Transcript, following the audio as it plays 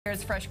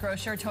Here's Fresh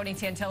Grocer Tony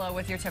Tantillo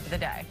with your tip of the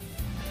day.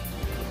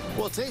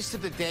 Well, today's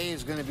tip of the day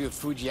is going to be with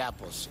Fuji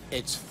apples.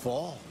 It's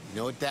fall. You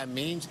know what that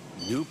means?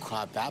 New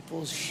crop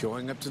apples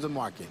showing up to the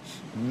market.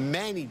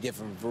 Many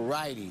different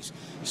varieties.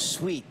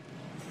 Sweet,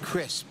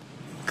 crisp,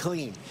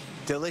 clean,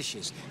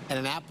 delicious. And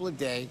an apple a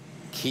day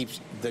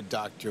keeps the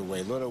doctor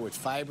away. Loaded with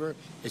fiber,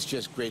 it's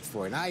just great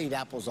for it. And I eat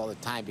apples all the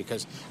time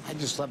because I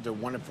just love their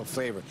wonderful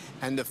flavor.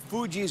 And the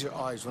Fujis are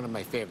always one of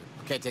my favorite.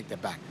 Okay, I take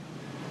that back.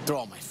 They're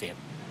all my favorite.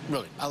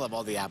 Really, I love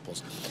all the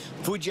apples.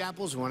 Fuji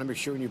apples, we want to make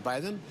sure when you buy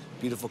them,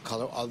 beautiful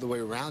color all the way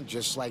around,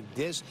 just like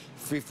this,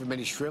 free from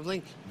any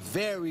shriveling,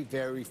 very,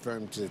 very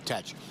firm to the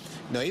touch.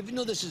 Now, even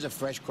though this is a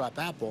fresh crop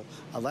apple,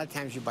 a lot of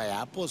times you buy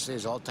apples,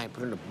 there's all the time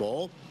put in a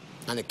bowl,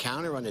 on the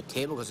counter, on the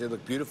table, because they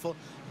look beautiful.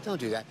 Don't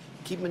do that.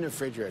 Keep them in the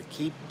refrigerator.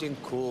 Keep them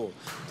cool.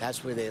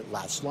 That's where they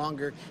last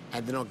longer,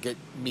 and they don't get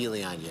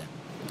mealy on you.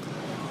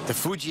 The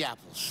Fuji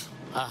apples.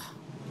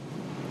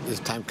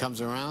 This time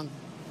comes around,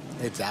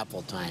 it's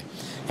apple time.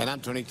 And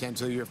I'm Tony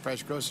Tantillo, your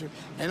Fresh Grocer.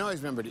 And always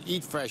remember to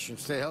eat fresh and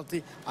stay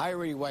healthy. I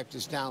already wiped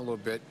this down a little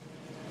bit.